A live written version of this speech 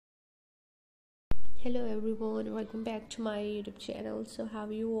Hello everyone, welcome back to my YouTube channel. So how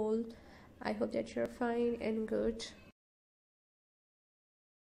are you all? I hope that you're fine and good.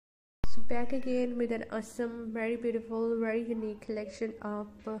 So back again with an awesome, very beautiful, very unique collection of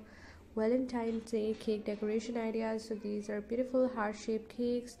Valentine's Day cake decoration ideas. So these are beautiful heart-shaped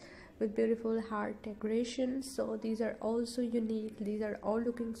cakes with beautiful heart decorations. So these are also unique. These are all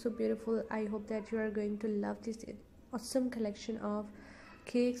looking so beautiful. I hope that you are going to love this awesome collection of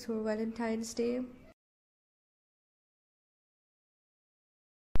cakes for Valentine's Day.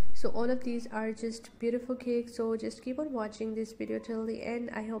 So all of these are just beautiful cakes, so just keep on watching this video till the end.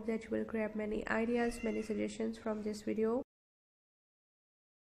 I hope that you will grab many ideas, many suggestions from this video.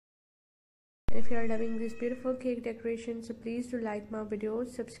 And if you are loving this beautiful cake decoration, so please do like my video,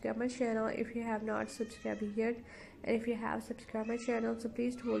 subscribe my channel if you have not subscribed yet, and if you have subscribed my channel, so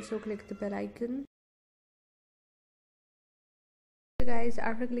please do also click the bell icon. So guys,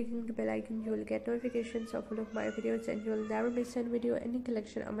 after clicking the bell icon, you will get notifications of all of my videos and you will never miss any video, any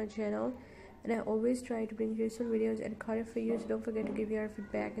collection on my channel. And I always try to bring useful videos and content for you, so don't forget to give your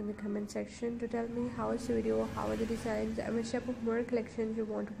feedback in the comment section to tell me how is the video, how are the designs, and which type of more collections you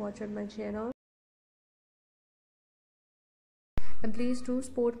want to watch on my channel. And please do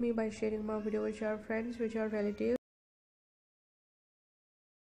support me by sharing my video with your friends, with your relatives.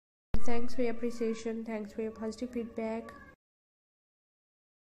 Thanks for your appreciation, thanks for your positive feedback.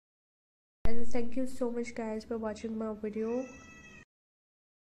 And thank you so much guys for watching my video.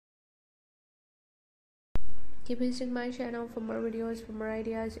 Keep visiting my channel for more videos, for more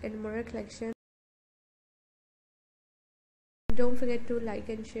ideas and more collections. Don't forget to like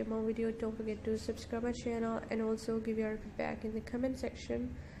and share my video. Don't forget to subscribe my channel and also give your feedback in the comment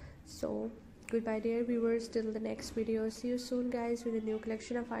section. So goodbye dear viewers, till the next video. See you soon guys with a new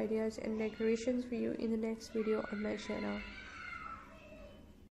collection of ideas and decorations for you in the next video on my channel.